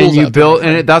old fools. Can you build,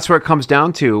 and that's where it comes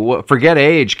down to. Forget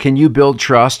age. Can you build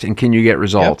trust, and can you get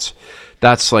results? Yep.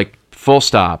 That's like full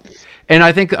stop. And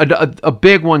I think a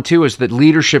big one too is that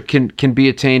leadership can be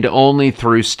attained only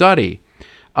through study.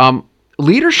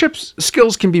 Leadership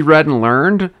skills can be read and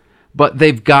learned, but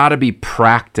they've got to be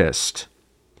practiced.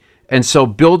 And so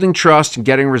building trust and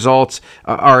getting results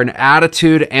are an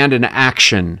attitude and an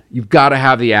action. You've got to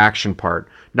have the action part,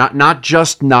 not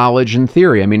just knowledge and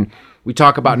theory. I mean, we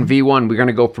talk about in V1, we're going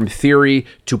to go from theory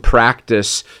to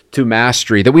practice to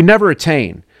mastery that we never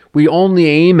attain. We only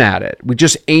aim at it. We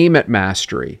just aim at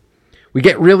mastery. We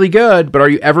get really good, but are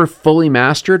you ever fully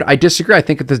mastered? I disagree. I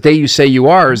think that the day you say you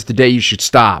are is the day you should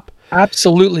stop.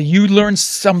 Absolutely. You learn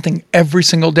something every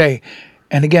single day.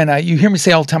 And again, you hear me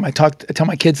say all the time, I tell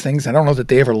my kids things. I don't know that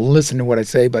they ever listen to what I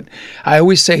say, but I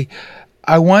always say,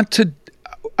 I want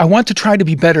to try to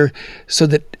be better so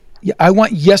that I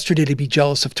want yesterday to be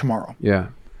jealous of tomorrow. Yeah.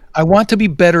 I want to be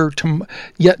better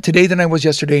today than I was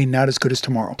yesterday and not as good as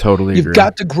tomorrow. Totally You've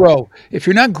got to grow. If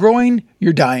you're not growing,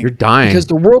 you're dying. You're dying. Because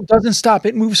the world doesn't stop.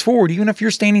 It moves forward. Even if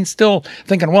you're standing still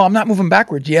thinking, well, I'm not moving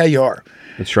backwards. Yeah, you are.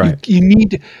 That's right. You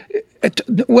need,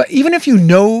 even if you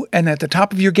know and at the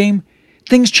top of your game,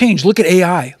 things change. Look at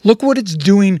AI. Look what it's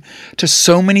doing to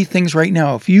so many things right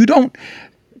now. If you don't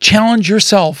challenge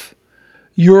yourself,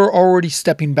 you're already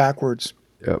stepping backwards.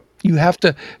 Yep. You have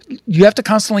to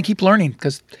constantly keep learning,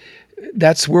 because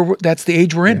that's the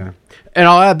age we're in. Yeah. And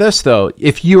I'll add this though: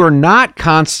 if you are not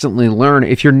constantly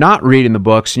learning, if you're not reading the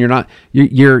books, and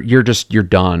you're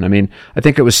done. I mean, I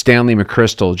think it was Stanley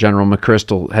McChrystal, General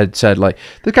McChrystal, had said, like,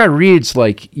 this guy reads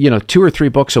 2 or 3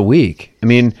 books a week. I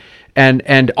mean,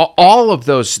 and all of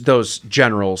those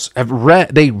generals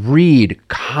they read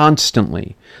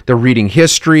constantly. They're reading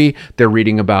history, they're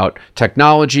reading about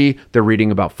technology, they're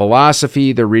reading about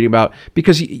philosophy, they're reading about,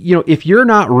 because if you're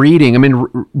not reading, I mean,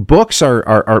 books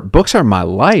are my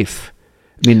life.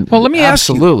 I mean, well, let me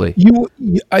absolutely.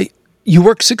 ask you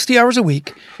work 60 hours a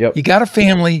week. Yep. You got a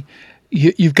family,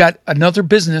 you've got another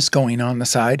business going on the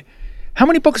side. How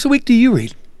many books a week do you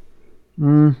read?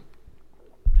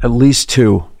 At least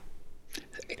 2.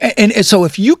 And so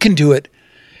if you can do it,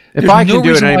 if I can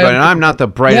do it, anybody, and I'm not the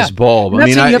brightest bulb. I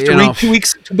mean, you have to read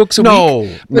 2 books a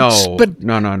week.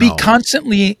 No. Be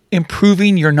constantly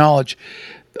improving your knowledge.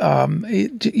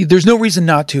 There's no reason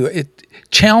not to.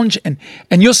 Challenge, and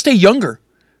you'll stay younger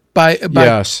by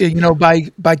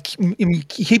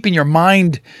keeping your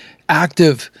mind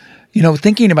active.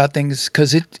 Thinking about things,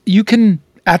 because you can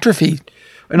atrophy.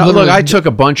 And look, I took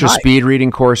a bunch of speed reading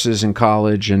courses in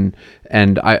college, and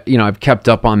I've kept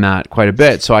up on that quite a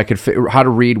bit, so I could how to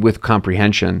read with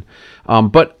comprehension.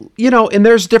 But and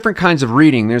there's different kinds of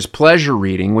reading. There's pleasure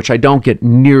reading, which I don't get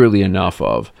nearly enough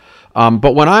of.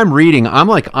 But when I'm reading, I'm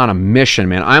like on a mission,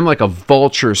 man. I'm like a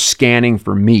vulture scanning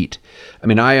for meat. I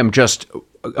mean, I am just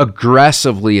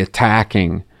aggressively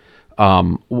attacking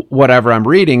whatever I'm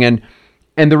reading, and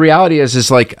the reality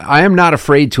is like, I am not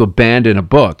afraid to abandon a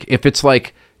book if it's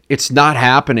like, it's not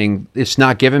happening, it's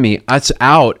not giving me, it's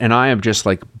out, and I am just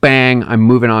like, bang, I'm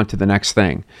moving on to the next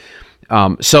thing.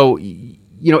 So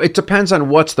it depends on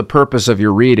what's the purpose of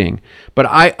your reading. But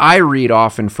I read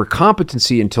often for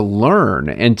competency and to learn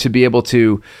and to be able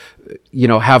to,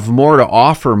 have more to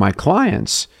offer my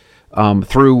clients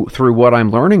through what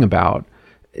I'm learning about.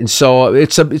 And so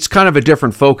it's kind of a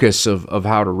different focus of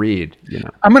how to read.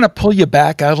 I'm going to pull you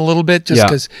back out a little bit, just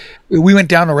because we went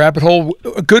down a rabbit hole,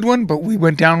 a good one, but we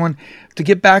went down one. To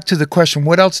get back to the question,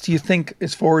 what else do you think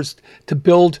as far as to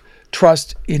build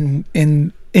trust in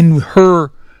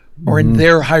her or in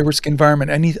their high risk environment?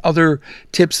 Any other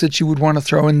tips that you would want to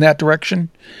throw in that direction,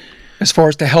 as far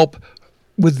as to help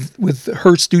with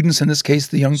her students, in this case,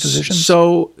 the young physicians?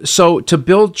 So to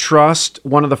build trust,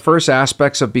 one of the first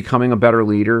aspects of becoming a better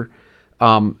leader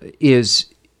is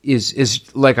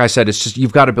like I said, it's just,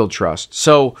 you've got to build trust.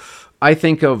 So I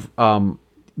think of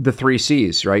the 3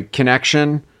 C's, right?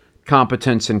 Connection,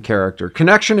 competence, and character.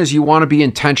 Connection is, you want to be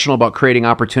intentional about creating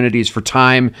opportunities for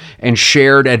time and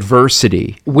shared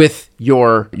adversity with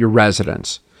your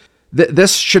residents.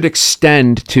 This should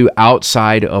extend to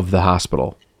outside of the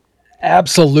hospital.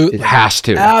 Absolutely. It has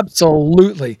to.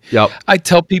 Absolutely. Yep. I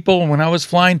tell people, when I was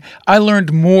flying, I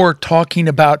learned more talking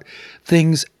about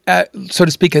things, so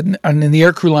to speak, in the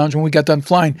aircrew lounge when we got done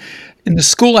flying. In the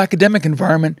school academic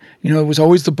environment, it was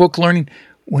always the book learning.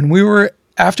 When we were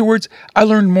afterwards, I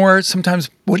learned more sometimes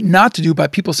what not to do by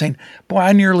people saying, boy,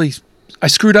 I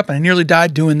screwed up and I nearly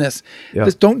died doing this. Yep.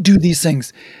 Just don't do these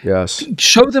things. Yes.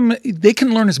 Show them they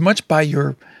can learn as much by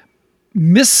your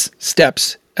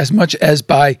missteps as much as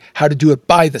by how to do it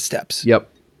by the steps. Yep.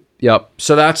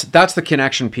 So that's the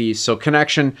connection piece. So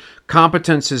connection,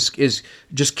 competence is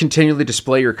just continually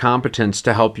display your competence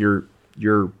to help your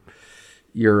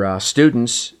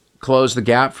students close the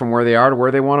gap from where they are to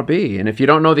where they want to be. And if you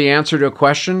don't know the answer to a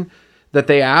question that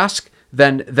they ask,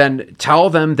 then tell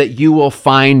them that you will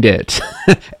find it.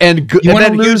 and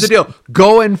then here's the deal.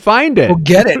 Go and find it. Go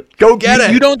get it. Go get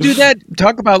it. You don't do that.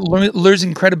 Talk about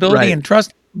losing credibility and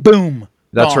trust. Boom.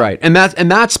 That's right. And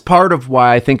that's part of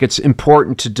why I think it's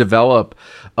important to develop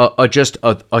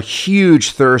a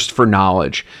huge thirst for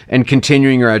knowledge and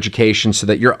continuing your education, so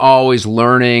that you're always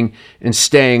learning and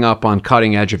staying up on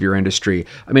cutting edge of your industry.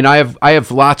 I mean, I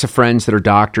have lots of friends that are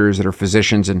doctors, that are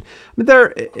physicians, and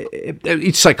they're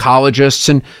psychologists,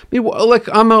 and like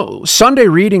Sunday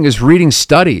reading is reading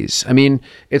studies. I mean,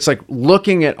 it's like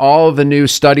looking at all of the new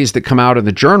studies that come out in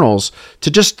the journals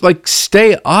to just like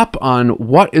stay up on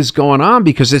what is going on,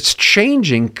 because it's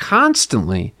changing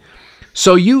constantly.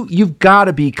 So you've got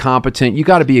to be competent. You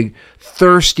got to be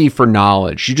thirsty for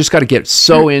knowledge. You just got to get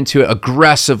so into it,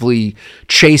 aggressively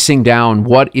chasing down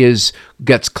what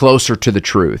gets closer to the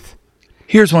truth.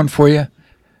 Here's one for you.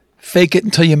 Fake it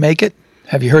until you make it.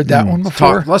 Have you heard that one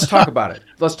before? Let's talk about it.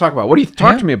 What do you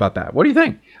talk to me about that? What do you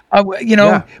think?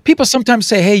 People sometimes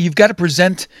say, hey, you've got to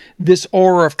present this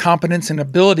aura of competence and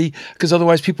ability, because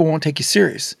otherwise people won't take you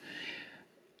serious.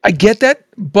 I get that,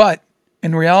 but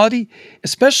in reality,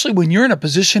 especially when you're in a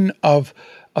position of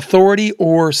authority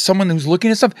or someone who's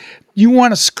looking at stuff, you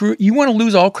want to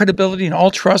lose all credibility and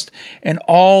all trust and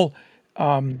all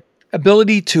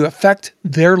ability to affect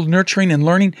their nurturing and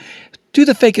learning. Do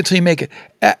the fake it till you make it.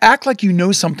 Act like you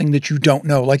know something that you don't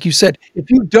know. Like you said, if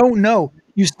you don't know,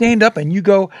 you stand up and you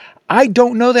go, I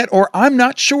don't know that, or I'm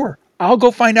not sure. I'll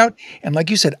go find out. And like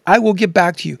you said, I will get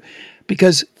back to you.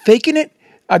 Because faking it,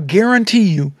 I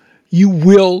guarantee you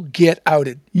will get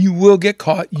outed. You will get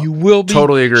caught. You will be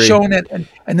totally agree. Shown it,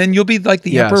 and then you'll be like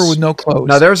the emperor with no clothes.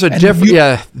 Now there's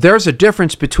a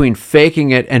difference between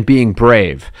faking it and being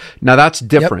brave. Now that's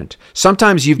different. Yep.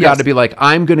 Sometimes you've got to be like,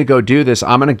 I'm going to go do this.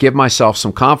 I'm going to give myself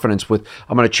some confidence I'm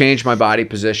going to change my body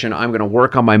position. I'm going to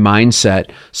work on my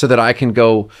mindset so that I can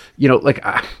go,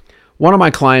 one of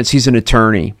my clients, he's an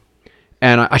attorney,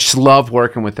 and I just love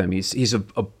working with him. He's a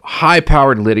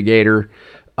high-powered litigator.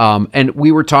 And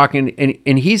we were talking,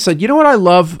 and he said, you know what I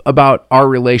love about our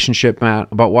relationship, Matt,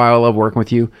 about why I love working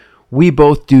with you? We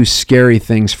both do scary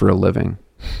things for a living.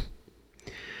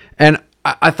 And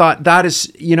I thought that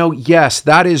is, yes,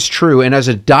 that is true. And as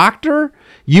a doctor,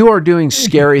 you are doing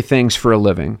scary things for a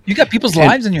living. You got people's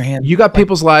lives in your hand. You got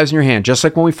people's lives in your hand, just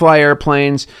like when we fly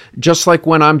airplanes, just like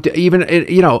when I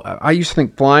used to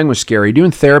think flying was scary.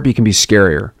 Doing therapy can be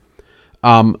scarier.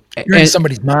 You're in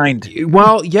somebody's mind.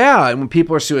 Well, yeah. And when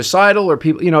people are suicidal or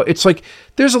people, it's like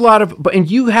there's a lot of, and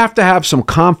you have to have some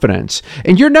confidence,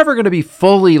 and you're never going to be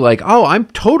fully like, oh, I'm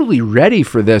totally ready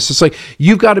for this. It's like,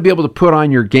 you've got to be able to put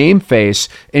on your game face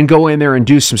and go in there and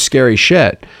do some scary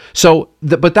shit. So,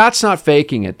 but that's not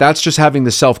faking it. That's just having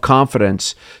the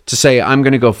self-confidence to say, I'm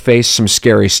going to go face some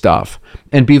scary stuff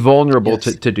and be vulnerable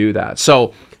to do that.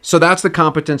 So that's the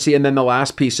competency. And then the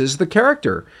last piece is the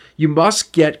character. You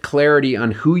must get clarity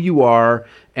on who you are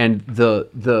and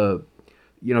the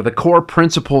core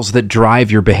principles that drive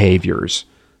your behaviors.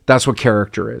 That's what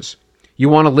character is. You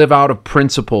want to live out of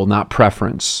principle, not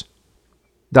preference.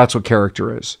 That's what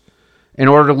character is. In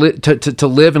order to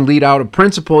live and lead out of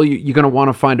principle, you're going to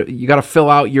want to you got to fill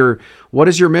out what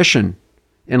is your mission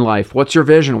in life? What's your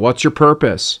vision? What's your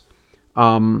purpose?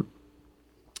 Figure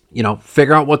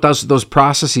out what those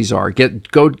processes are.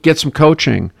 Go get some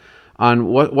coaching on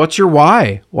what's your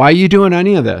why. Why are you doing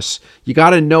any of this? You got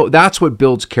to know. That's what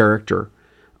builds character.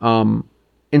 And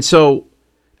so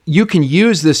you can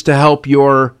use this to help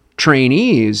your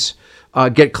trainees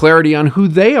get clarity on who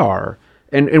they are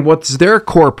and what's their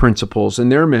core principles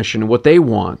and their mission and what they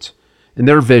want and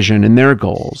their vision and their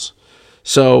goals.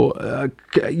 So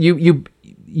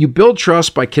you build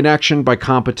trust by connection, by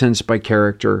competence, by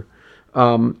character.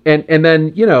 And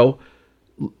then,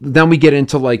 then we get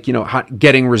into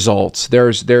getting results.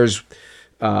 There's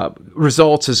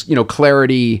results as,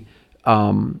 clarity,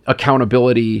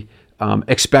 accountability,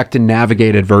 expect and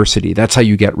navigate adversity. That's how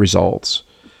you get results.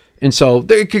 And so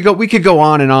we could go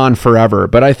on and on forever,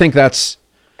 but I think that's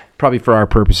probably for our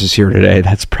purposes here today.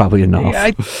 That's probably enough.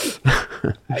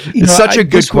 It's such a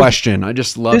good question. I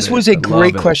just love it. This was a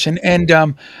great question. And,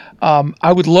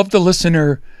 I would love the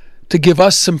listener to give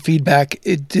us some feedback.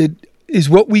 Is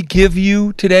what we give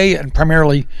you today, and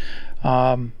primarily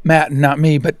Matt and not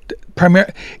me, but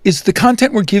is the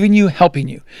content we're giving you helping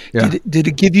you? Yeah. Did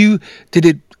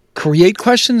it create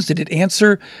questions? Did it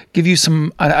give you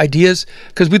some ideas?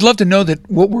 Because we'd love to know that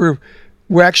what we're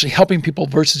actually helping people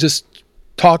versus just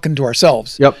talking to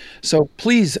ourselves. Yep. So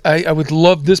please, I would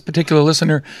love this particular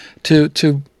listener to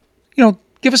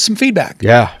give us some feedback.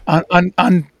 Yeah.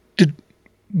 On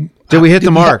did we hit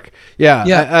the mark?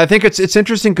 Yeah. I think it's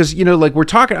interesting because, we're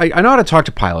talking, I know how to talk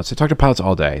to pilots. I talk to pilots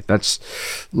all day. That's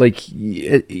like,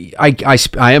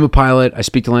 I am a pilot. I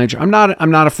speak the language. I'm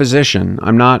not a physician.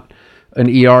 I'm not an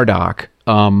ER doc.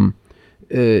 So I'm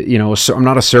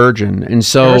not a surgeon. And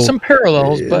so there are some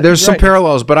parallels, but there's some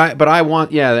parallels, but I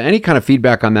want, any kind of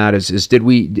feedback on that is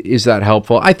that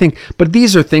helpful? I think, but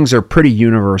these are things that are pretty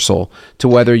universal to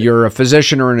whether you're a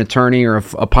physician or an attorney or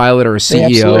a pilot or a CEO. They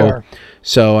absolutely are.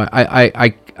 So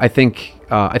I think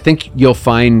you'll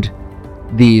find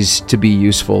these to be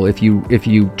useful if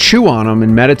you chew on them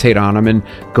and meditate on them and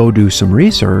go do some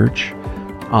research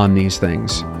on these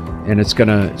things, and it's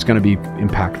gonna be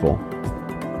impactful.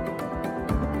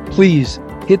 Please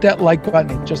hit that like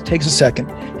button. It just takes a second.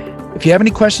 If you have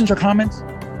any questions or comments,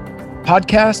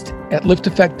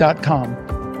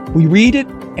 podcast@lifteffect.com. We read it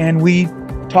and we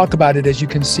talk about it, as you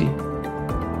can see.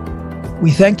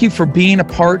 We thank you for being a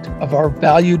part of our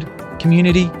valued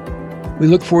community. We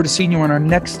look forward to seeing you on our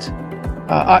next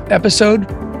episode.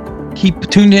 Keep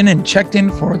tuned in and checked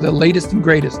in for the latest and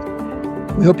greatest.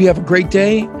 We hope you have a great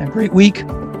day and a great week.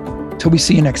 Till we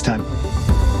see you next time.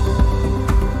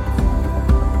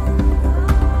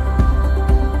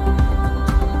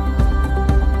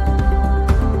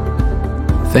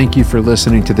 Thank you for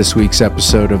listening to this week's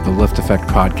episode of the Lift Effect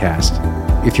Podcast.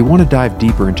 If you want to dive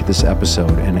deeper into this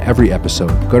episode and every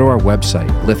episode, go to our website,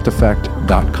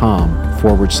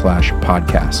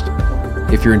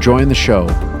 lifteffect.com/podcast. If you're enjoying the show,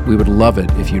 we would love it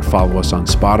if you'd follow us on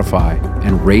Spotify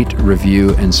and rate,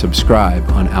 review, and subscribe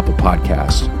on Apple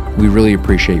Podcasts. We really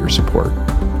appreciate your support.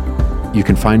 You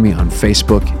can find me on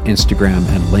Facebook, Instagram,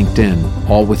 and LinkedIn,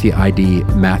 all with the ID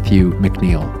Matthew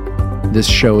McNeil. This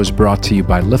show is brought to you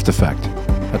by Lift Effect,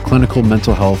 a clinical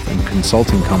mental health and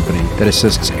consulting company that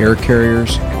assists air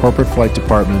carriers, corporate flight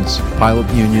departments, pilot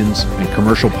unions, and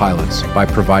commercial pilots by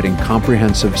providing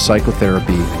comprehensive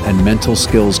psychotherapy and mental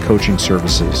skills coaching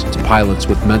services to pilots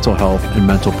with mental health and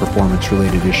mental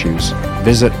performance-related issues.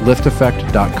 Visit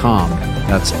lifteffect.com,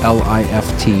 that's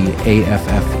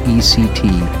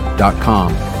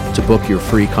lifteffect.com, to book your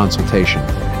free consultation.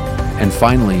 And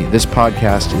finally, this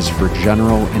podcast is for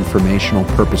general informational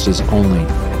purposes only.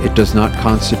 It does not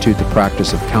constitute the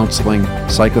practice of counseling,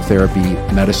 psychotherapy,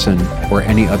 medicine, or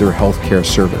any other healthcare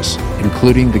service,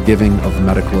 including the giving of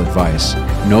medical advice.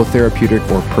 No therapeutic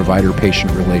or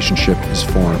provider-patient relationship is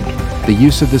formed. The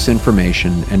use of this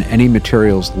information and any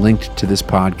materials linked to this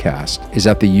podcast is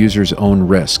at the user's own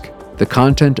risk. The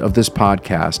content of this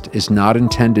podcast is not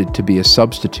intended to be a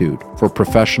substitute for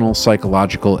professional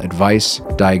psychological advice,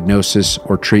 diagnosis,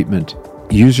 or treatment.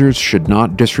 Users should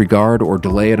not disregard or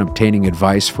delay in obtaining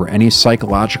advice for any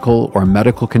psychological or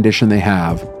medical condition they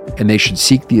have, and they should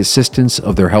seek the assistance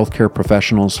of their healthcare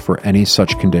professionals for any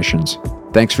such conditions.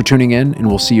 Thanks for tuning in, and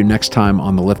we'll see you next time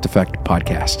on the Lift Effect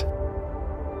Podcast.